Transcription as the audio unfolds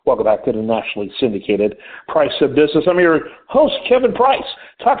Welcome back to the nationally syndicated Price of Business. I'm your host, Kevin Price,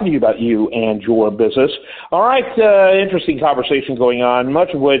 talking to you about you and your business. All right, interesting conversation going on, much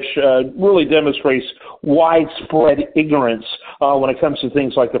of which really demonstrates widespread ignorance when it comes to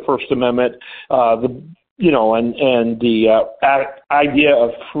things like the First Amendment, the idea of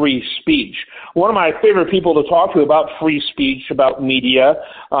free speech. One of my favorite people to talk to about free speech, about media,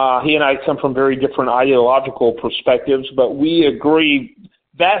 he and I come from very different ideological perspectives, but we agree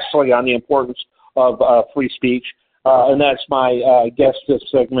vastly on the importance of free speech, and that's my guest this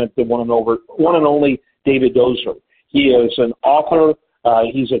segment, the one and only David Dozier. He is an author.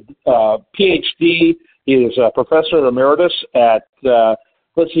 He's a PhD. He is a professor emeritus at,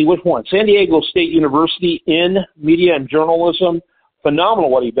 San Diego State University in media and journalism.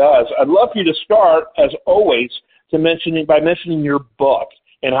 Phenomenal what he does. I'd love for you to start, as always, by mentioning your book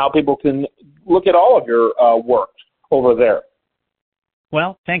and how people can look at all of your work over there.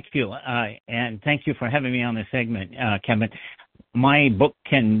 Well, thank you, and thank you for having me on the segment, Kevin. My book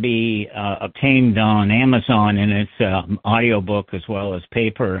can be obtained on Amazon, and it's audiobook as well as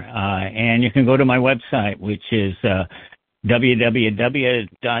paper, and you can go to my website, which is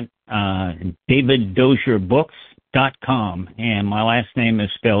www.daviddozierbooks.com, and my last name is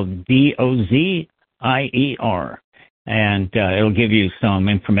spelled Dozier, and it'll give you some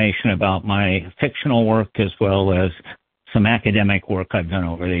information about my fictional work as well as some academic work I've done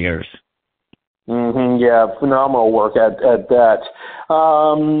over the years. Yeah, phenomenal work at that.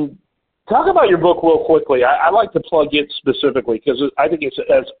 Talk about your book real quickly. I like to plug it specifically because I think it's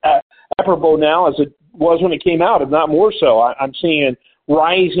as apropos now as it was when it came out, if not more so. I'm seeing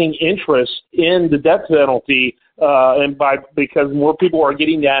rising interest in the death penalty, because more people are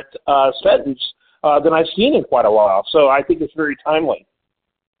getting that sentence than I've seen in quite a while. So I think it's very timely.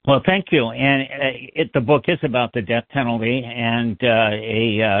 Well, thank you. And the book is about the death penalty and,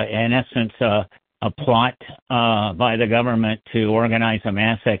 in essence, a plot by the government to organize a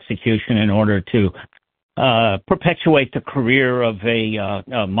mass execution in order to perpetuate the career of a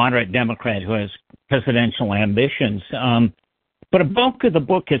moderate Democrat who has presidential ambitions. But a bulk of the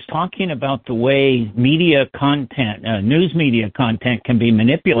book is talking about the way media content, news media content, can be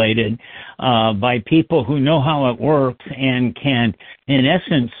manipulated by people who know how it works and can, in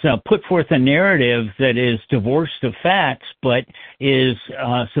essence, put forth a narrative that is divorced of facts, but is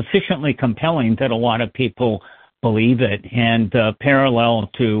sufficiently compelling that a lot of people believe it. And parallel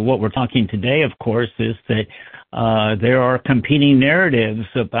to what we're talking today, of course, is that there are competing narratives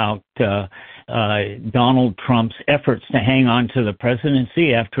about Donald Trump's efforts to hang on to the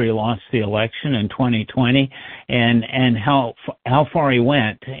presidency after he lost the election in 2020, and how far he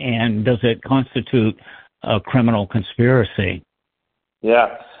went, and does it constitute a criminal conspiracy?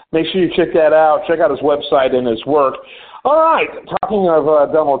 Yeah, make sure you check that out. Check out his website and his work. All right, talking of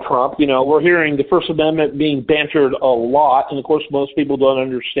Donald Trump, we're hearing the First Amendment being bantered a lot, and of course most people don't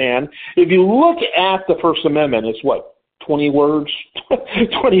understand. If you look at the First Amendment, it's what, 20 words,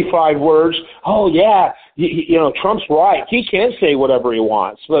 25 words. Oh, yeah, Trump's right. He can say whatever he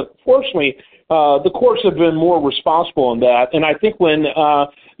wants. But fortunately, the courts have been more responsible in that. And I think when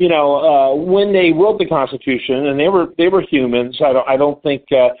they wrote the Constitution, and they were humans, I don't think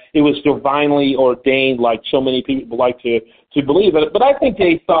it was divinely ordained like so many people like to believe it. But I think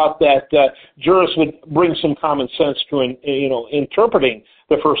they thought that jurists would bring some common sense to interpreting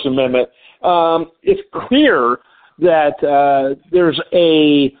the First Amendment. It's clear that there's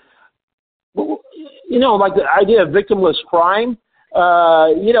like the idea of victimless crime.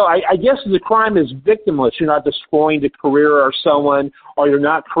 I guess the crime is victimless. You're not destroying the career of someone, or you're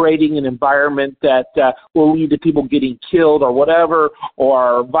not creating an environment that will lead to people getting killed or whatever,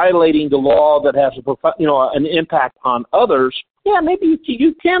 or violating the law that has an impact on others. Yeah, maybe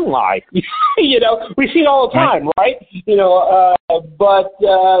you can lie. We see it all the time, right? But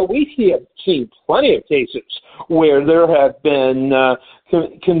we have seen plenty of cases where there have been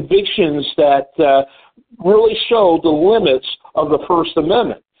convictions that really show the limits of the First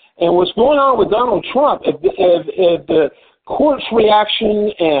Amendment. And what's going on with Donald Trump, if the court's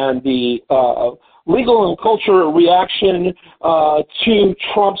reaction and the legal and cultural reaction to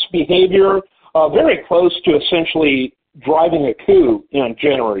Trump's behavior, very close to essentially driving a coup on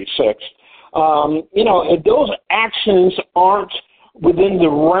January 6th, if those actions aren't within the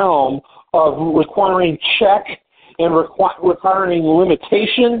realm of requiring check and requiring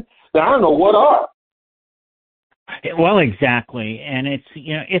limitation, then I don't know what are. Well, exactly, and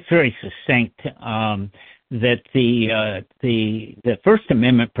it's very succinct that the First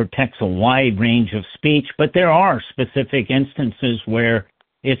Amendment protects a wide range of speech, but there are specific instances where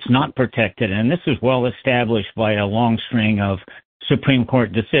it's not protected, and this is well established by a long string of Supreme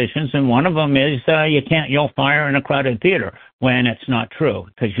Court decisions, and one of them is you can't yell fire in a crowded theater when it's not true,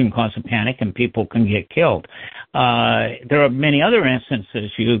 because you can cause a panic and people can get killed. There are many other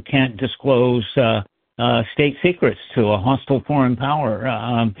instances. You can't disclose state secrets to a hostile foreign power.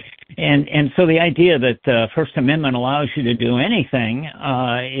 And so the idea that the First Amendment allows you to do anything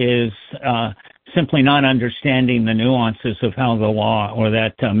is simply not understanding the nuances of how the law or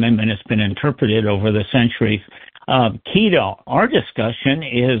that amendment has been interpreted over the centuries. Key to our discussion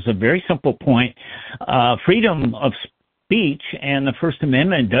is a very simple point. Freedom of speech and the First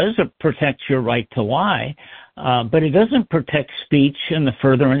Amendment does protect your right to lie, but it doesn't protect speech in the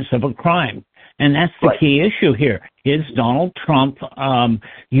furtherance of a crime. And that's the key issue here. Is Donald Trump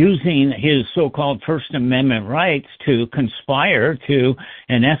using his so-called First Amendment rights to conspire to,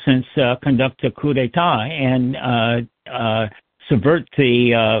 in essence, conduct a coup d'etat and subvert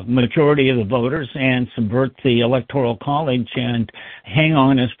the majority of the voters and subvert the Electoral College and hang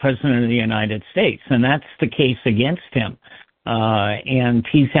on as President of the United States? And that's the case against him. And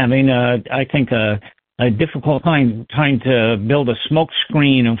he's having, I think, a difficult time trying to build a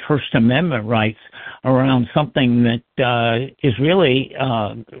smokescreen of First Amendment rights around something that is really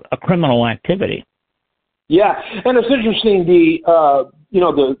a criminal activity. Yeah, and it's interesting. The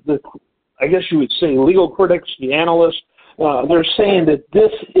I guess you would say legal critics, the analysts, they're saying that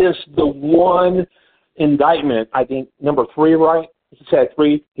this is the one indictment. I think number 3, right? He's had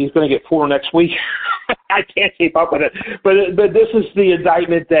 3. He's going to get 4 next week. I can't keep up with it, but this is the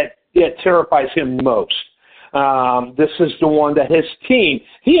indictment that terrifies him most. This is the one that his team,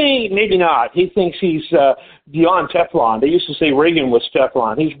 he ain't, maybe not. He thinks he's beyond Teflon. They used to say Reagan was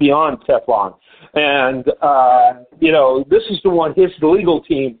Teflon. He's beyond Teflon. And, this is the one his legal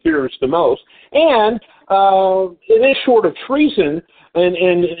team fears the most. And it is short of treason,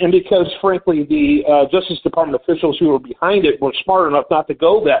 and because, frankly, the Justice Department officials who were behind it were smart enough not to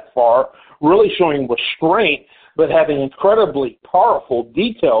go that far, really showing restraint, but having incredibly powerful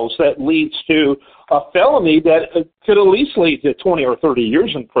details that leads to a felony that could at least lead to 20 or 30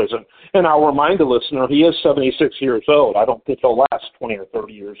 years in prison. And I'll remind the listener, he is 76 years old. I don't think he'll last 20 or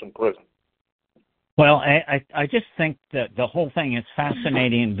 30 years in prison. Well, I just think that the whole thing is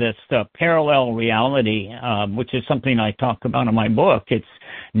fascinating, this parallel reality, which is something I talk about in my book. It's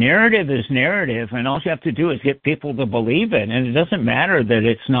narrative is narrative, and all you have to do is get people to believe it. And it doesn't matter that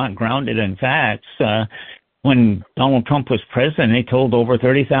it's not grounded in facts. When Donald Trump was president, he told over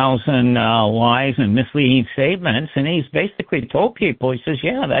 30,000 lies and misleading statements, and he's basically told people, he says,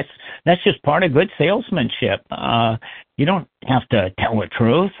 yeah, that's just part of good salesmanship. You don't have to tell the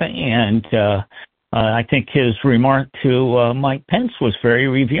truth. And I think his remark to Mike Pence was very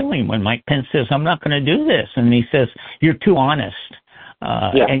revealing when Mike Pence says, I'm not going to do this. And he says, you're too honest.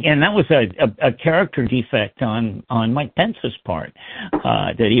 And that was a character defect on Mike Pence's part,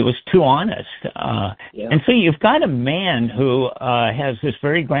 that he was too honest. And so you've got a man who has this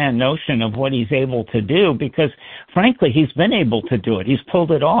very grand notion of what he's able to do because, frankly, he's been able to do it. He's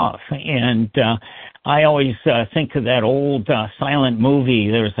pulled it off. And I always think of that old silent movie.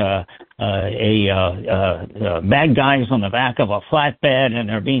 There's bad guys on the back of a flatbed, and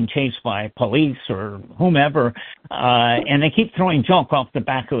they're being chased by police or whomever, and they keep throwing junk off the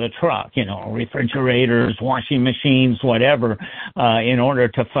back of the truck, refrigerators, washing machines, whatever, in order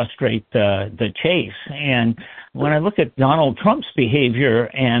to frustrate the chase. And when I look at Donald Trump's behavior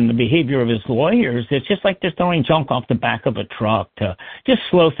and the behavior of his lawyers, it's just like they're throwing junk off the back of a truck to just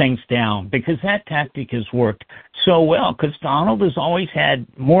slow things down, because that tactic has worked so well, because Donald has always had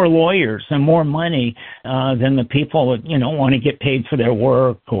more lawyers and more money than the people that, want to get paid for their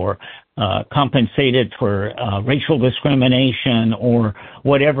work or compensated for racial discrimination or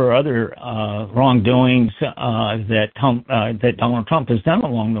whatever other wrongdoings that Donald Trump has done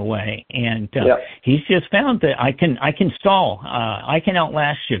along the way. And he's just found that I can stall. I can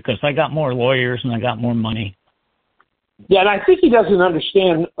outlast you because I got more lawyers and I got more money. Yeah, and I think he doesn't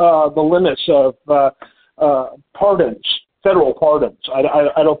understand the limits of pardons, federal pardons.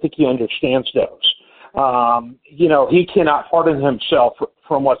 I don't think he understands those. He cannot pardon himself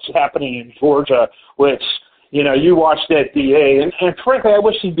from what's happening in Georgia, which, you watch that DA, and frankly, I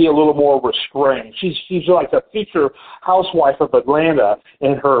wish he'd be a little more restrained. She's like a future housewife of Atlanta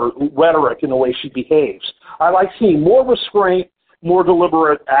in her rhetoric and the way she behaves. I like seeing more restraint, more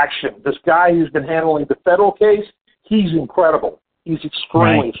deliberate action. This guy who's been handling the federal case, he's incredible. He's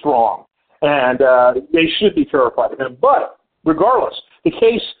extremely strong, and they should be terrified of him. But regardless, the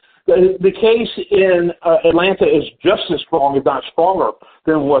case in Atlanta is just as strong, if not stronger,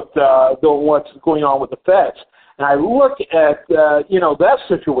 than what's going on with the feds. And I look at that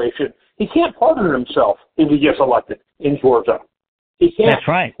situation. He can't pardon himself if he gets elected in Georgia. He can't. That's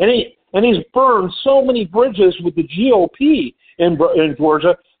right. And he's burned so many bridges with the GOP in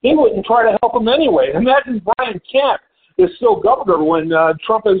Georgia. He wouldn't try to help him anyway. Imagine Brian Kemp is still governor when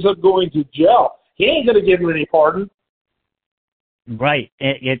Trump ends up going to jail. He ain't going to give him any pardon. Right.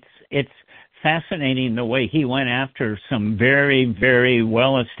 It's fascinating the way he went after some very, very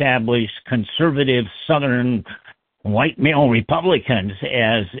well-established conservative Southern white male Republicans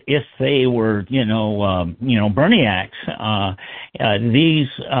as if they were, Berniacs. These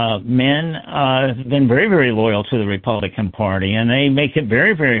men have been very, very loyal to the Republican Party, and they make it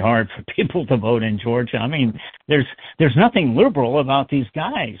very, very hard for people to vote in Georgia. I mean, there's nothing liberal about these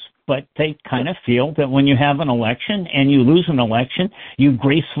guys, but they kind of feel that when you have an election and you lose an election, you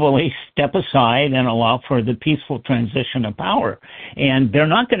gracefully step aside and allow for the peaceful transition of power. And they're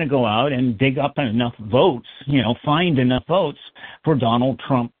not going to go out and dig up enough votes, find enough votes for Donald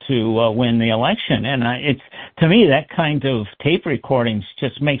Trump to win the election. And it's, to me, that kind of tape recordings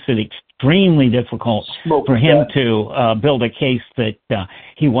just makes it extremely difficult for him to build a case that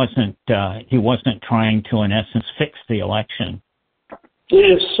he wasn't trying to, in essence, fix the election. It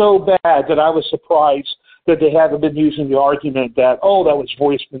is so bad that I was surprised that they haven't been using the argument that, that was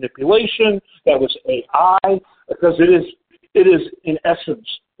voice manipulation, that was AI, because it is in essence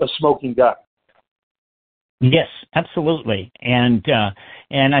a smoking gun. Yes, absolutely. And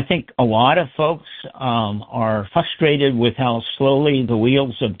I think a lot of folks are frustrated with how slowly the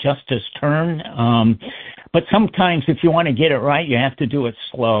wheels of justice turn. But sometimes if you want to get it right, you have to do it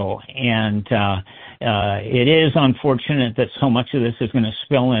slow. And it is unfortunate that so much of this is going to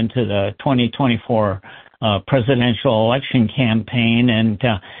spill into the 2024 presidential election campaign. And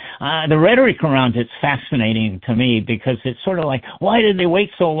the rhetoric around it's fascinating to me because it's sort of like, why did they wait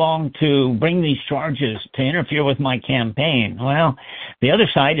so long to bring these charges to interfere with my campaign? Well, the other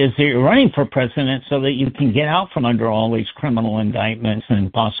side is that you're running for president so that you can get out from under all these criminal indictments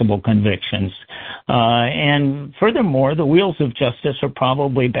and possible convictions. And furthermore, the wheels of justice are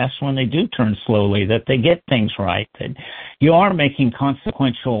probably best when they do turn slowly, that they get things right, that you are making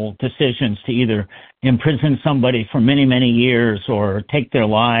consequential decisions to either imprison somebody for many, many years or take their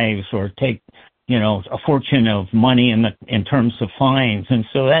lives or take, a fortune of money in terms of fines. And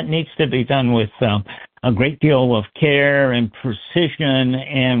so that needs to be done with a great deal of care and precision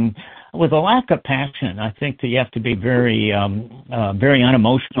and with a lack of passion. I think that you have to be very, very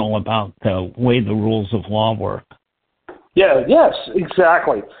unemotional about the way the rules of law work. Yeah, yes,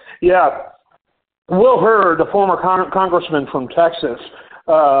 exactly. Yeah. Will Hurd, the former congressman from Texas,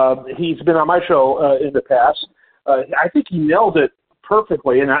 he's been on my show in the past. I think he nailed it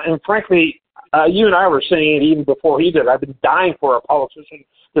perfectly. And frankly, you and I were saying it even before he did. I've been dying for a politician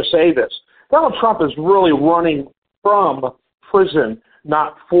to say this. Donald Trump is really running from prison,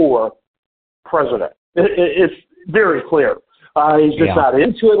 not for president. It's very clear. He's just not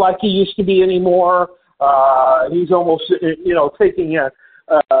into it like he used to be anymore. He's almost, taking a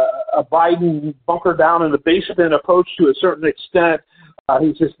Biden bunker down in the basement approach to a certain extent.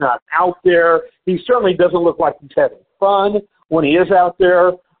 He's just not out there. He certainly doesn't look like he's having fun when he is out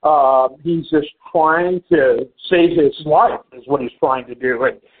there. He's just trying to save his life is what he's trying to do.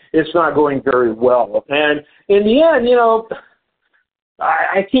 And it's not going very well. And in the end,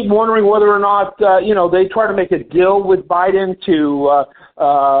 I keep wondering whether or not, they try to make a deal with Biden to,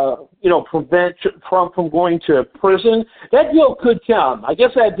 prevent Trump from going to prison. That deal could come. I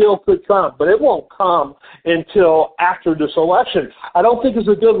guess that deal could come, but it won't come until after this election. I don't think it's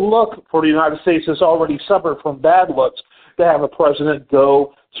a good look for the United States that's already suffered from bad looks to have a president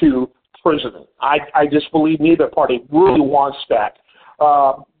go to prison. I just believe neither party really wants that.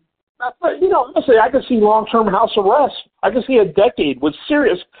 But, honestly, I could see long-term house arrest. I could see a decade with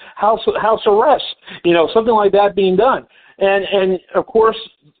serious house arrest, something like that being done. And of course,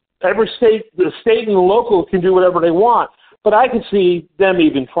 every state, the state and the local can do whatever they want. But I could see them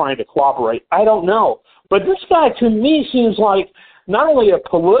even trying to cooperate. I don't know. But this guy, to me, seems like not only a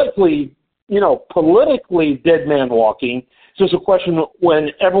politically dead man walking. It's just a question when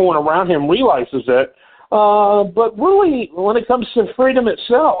everyone around him realizes it. But really, when it comes to freedom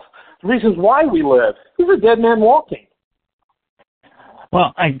itself, the reasons why we live, he's a dead man walking.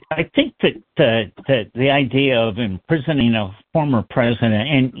 Well, I think that the idea of imprisoning a former president,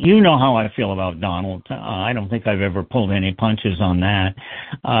 and you know how I feel about Donald. I don't think I've ever pulled any punches on that.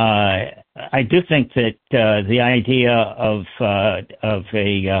 I do think that the idea of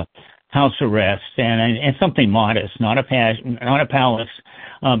a house arrest and something modest, not a palace,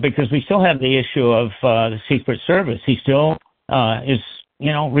 because we still have the issue of the Secret Service. He still is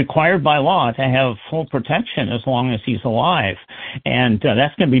required by law to have full protection as long as he's alive. And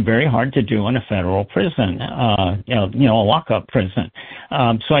that's going to be very hard to do in a federal prison, a lockup prison.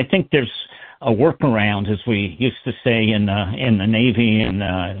 So I think there's a workaround, as we used to say in the Navy and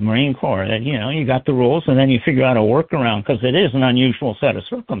the Marine Corps, that, you got the rules and then you figure out a workaround, because it is an unusual set of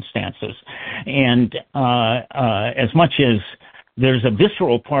circumstances. And as much as there's a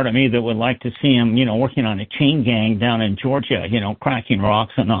visceral part of me that would like to see him, working on a chain gang down in Georgia, cracking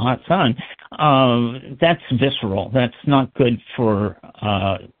rocks in the hot sun. That's visceral. That's not good for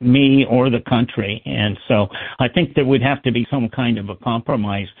me or the country. And so I think there would have to be some kind of a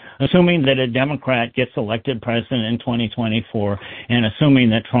compromise, assuming that a Democrat gets elected president in 2024 and assuming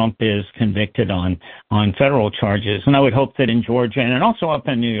that Trump is convicted on federal charges. And I would hope that in Georgia and also up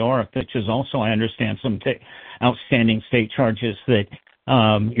in New York, which is also, I understand, some outstanding state charges, that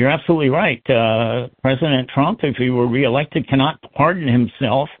you're absolutely right. President Trump, if he were reelected, cannot pardon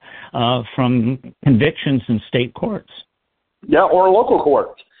himself from convictions in state courts. Yeah, or local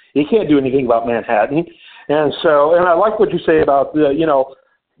courts. He can't do anything about Manhattan. And I like what you say about,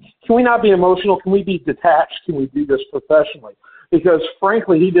 can we not be emotional? Can we be detached? Can we do this professionally? Because,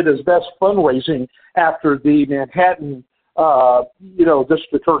 frankly, he did his best fundraising after the Manhattan,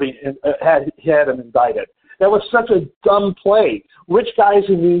 district attorney had him indicted. That was such a dumb play. Rich guys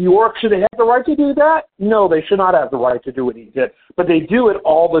in New York, should they have the right to do that? No, they should not have the right to do what he did. But they do it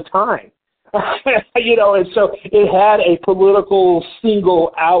all the time. And so it had a political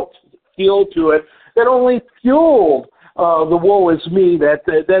single-out feel to it that only fueled the woe is me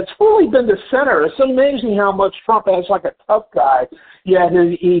that's really been the center. It's amazing how much Trump has like a tough guy, yet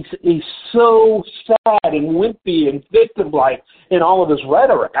he's so sad and wimpy and victim-like in all of his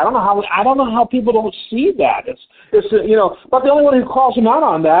rhetoric. I don't know how people don't see that. But the only one who calls him out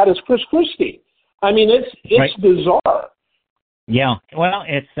on that is Chris Christie. I mean, it's right. Bizarre. Yeah, well,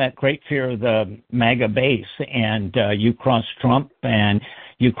 it's that great fear of the MAGA base, and you cross Trump and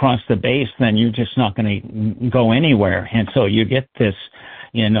you cross the base, then you're just not going to go anywhere. And so you get this,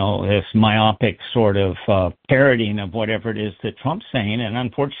 this myopic sort of parodying of whatever it is that Trump's saying. And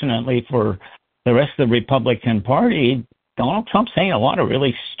unfortunately for the rest of the Republican Party, Donald Trump's saying a lot of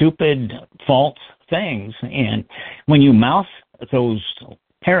really stupid, false things. And when you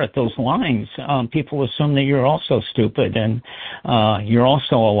parrot those lines, people assume that you're also stupid and you're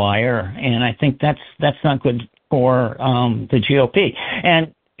also a liar. And I think that's not good for the GOP.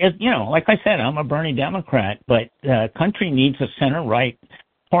 And, like I said, I'm a Bernie Democrat, but the country needs a center-right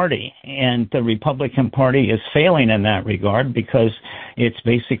party, and the Republican Party is failing in that regard because it's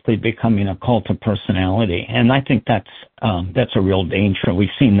basically becoming a cult of personality. And I think that's a real danger. We've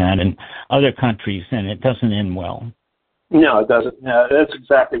seen that in other countries, and it doesn't end well. No, it doesn't. No, that's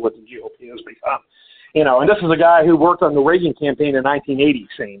exactly what the GOP has become. And this is a guy who worked on the Reagan campaign in 1980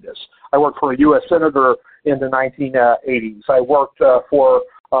 saying this. I worked for a U.S. senator in the 1980s. I worked for,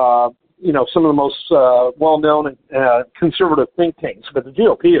 some of the most well-known conservative think tanks. But the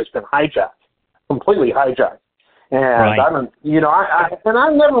GOP has been hijacked, completely hijacked. And right.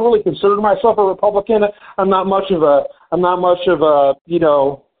 I've never really considered myself a Republican. I'm not much of a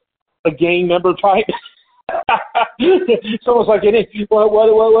gang member type. It's almost like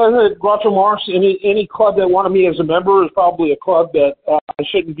Groucho Marx, any club that wanted me as a member is probably a club that I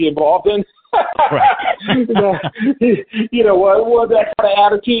shouldn't be involved in. Right. That kind of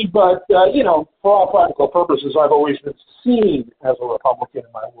attitude. But, for all practical purposes, I've always been seen as a Republican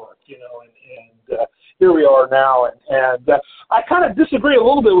in my work, and here we are now. And I kind of disagree a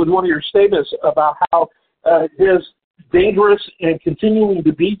little bit with one of your statements about how his dangerous and continuing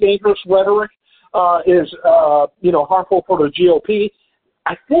to be dangerous rhetoric is harmful for the GOP.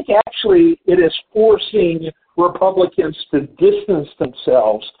 I think actually it is forcing Republicans to distance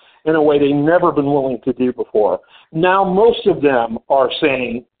themselves in a way they've never been willing to do before. Now most of them are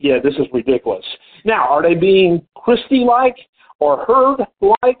saying, yeah, this is ridiculous. Now, are they being Christie-like or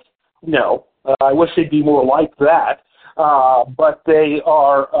Hurd-like? No. I wish they'd be more like that. But they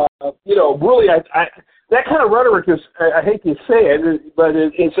are, really, that kind of rhetoric is, I hate to say it, but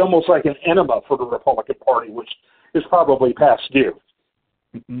it's almost like an enema for the Republican Party, which is probably past due.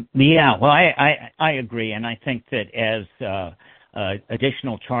 Yeah, well, I agree, and I think that as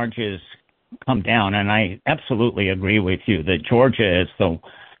additional charges come down, and I absolutely agree with you that Georgia is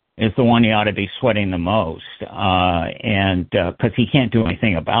the one he ought to be sweating the most, and because he can't do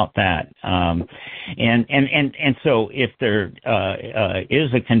anything about that. And so if there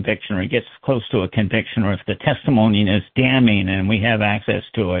is a conviction, or he gets close to a conviction, or if the testimony is damning and we have access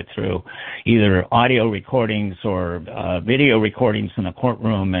to it through either audio recordings or video recordings in the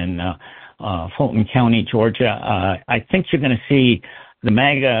courtroom in Fulton County, Georgia, I think you're going to see the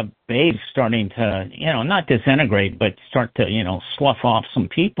MAGA base starting to, not disintegrate, but start to, slough off some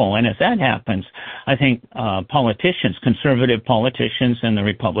people. And as that happens, I think politicians, conservative politicians in the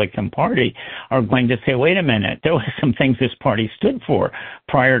Republican Party are going to say, wait a minute, there were some things this party stood for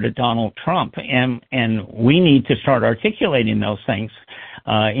prior to Donald Trump. And we need to start articulating those things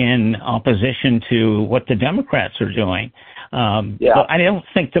in opposition to what the Democrats are doing. But I don't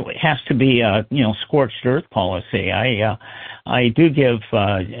think that it has to be a scorched earth policy. I do give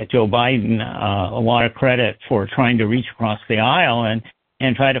Joe Biden a lot of credit for trying to reach across the aisle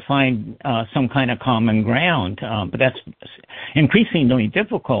and try to find some kind of common ground. But that's increasingly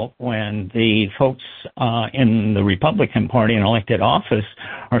difficult when the folks in the Republican Party in elected office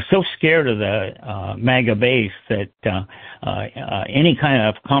are so scared of the MAGA base that any kind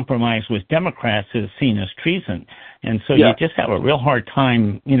of compromise with Democrats is seen as treason. And so you just have a real hard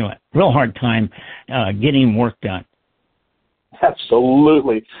time getting work done.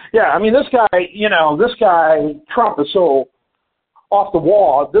 Absolutely. Yeah, I mean, this guy, Trump, is so off the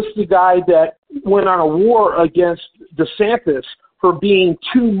wall. This is the guy that went on a war against DeSantis for being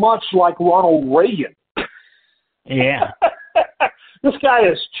too much like Ronald Reagan. Yeah. This guy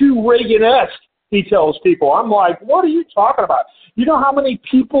is too Reagan-esque, he tells people. I'm like, what are you talking about? You know how many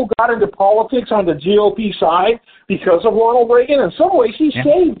people got into politics on the GOP side because of Ronald Reagan? In some ways, he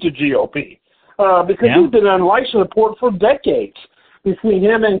saved the GOP because he's been on life support for decades. Between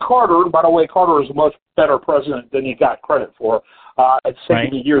him and Carter, and by the way, Carter is a much better president than he got credit for. It's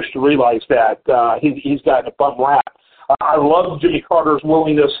taken me years to realize that. He's gotten a bum rap. I love Jimmy Carter's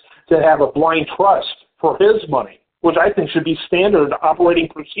willingness to have a blind trust for his money, which I think should be standard operating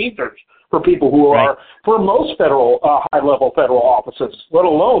procedures for people who are, for most federal, high-level federal offices, let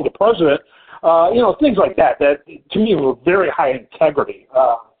alone the president, things like that to me were very high integrity,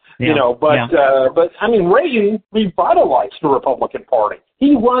 but I mean, Reagan revitalized the Republican Party.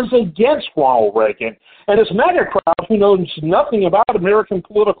 He runs against Ronald Reagan, and this MAGA crowd who knows nothing about American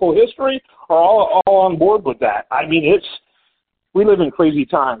political history are all on board with that. I mean, we live in crazy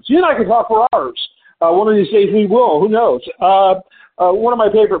times. You and I can talk for hours. One of these days we will. Who knows? One of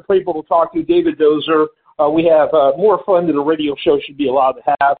my favorite people to talk to, David Dozier. We have more fun than a radio show should be allowed to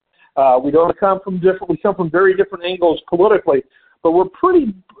have. We come from very different angles politically, but we're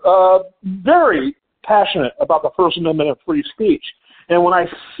pretty, very passionate about the First Amendment and free speech. And when I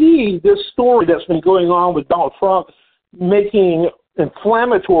see this story that's been going on with Donald Trump making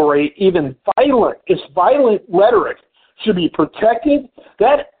inflammatory, even violent, it's violent rhetoric should be protected,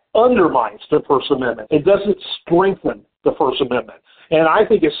 that undermines the First Amendment. It doesn't strengthen the First Amendment. And I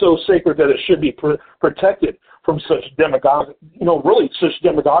think it's so sacred that it should be protected from such such demagoguery.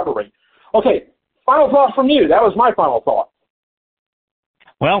 Okay, final thought from you. That was my final thought.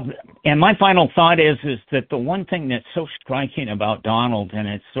 Well, and my final thought is that the one thing that's so striking about Donald, and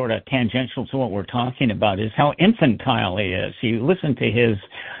it's sort of tangential to what we're talking about, is how infantile he is. You listen to his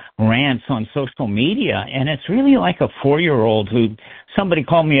rants on social media, and it's really like a 4-year-old who somebody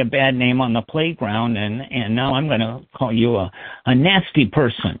called me a bad name on the playground, and now I'm going to call you a nasty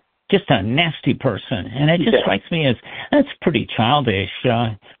person, just a nasty person. And it just strikes me as that's pretty childish.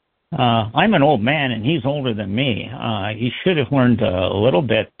 I'm an old man, and he's older than me. He should have learned a little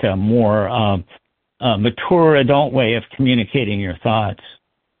bit more mature adult way of communicating your thoughts.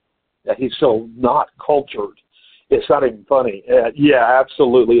 Yeah, he's so not cultured. It's not even funny.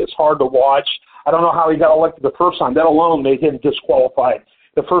 Absolutely. It's hard to watch. I don't know how he got elected the first time. That alone made him disqualified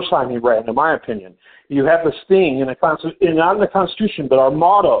the first time he ran, in my opinion. You have this thing, not in the Constitution, but our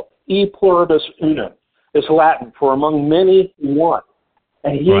motto, e pluribus unum, is Latin for among many one.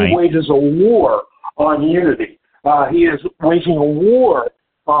 And he wages a war on unity. He is waging a war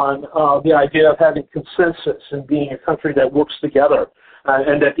on the idea of having consensus and being a country that works together,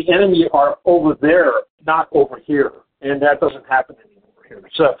 and that the enemy are over there, not over here. And that doesn't happen anymore here.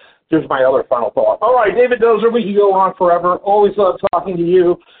 So there's my other final thought. All right, David Dozier, we can go on forever. Always love talking to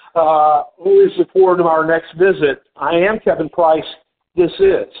you. Always look forward to our next visit. I am Kevin Price. This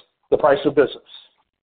is The Price of Business.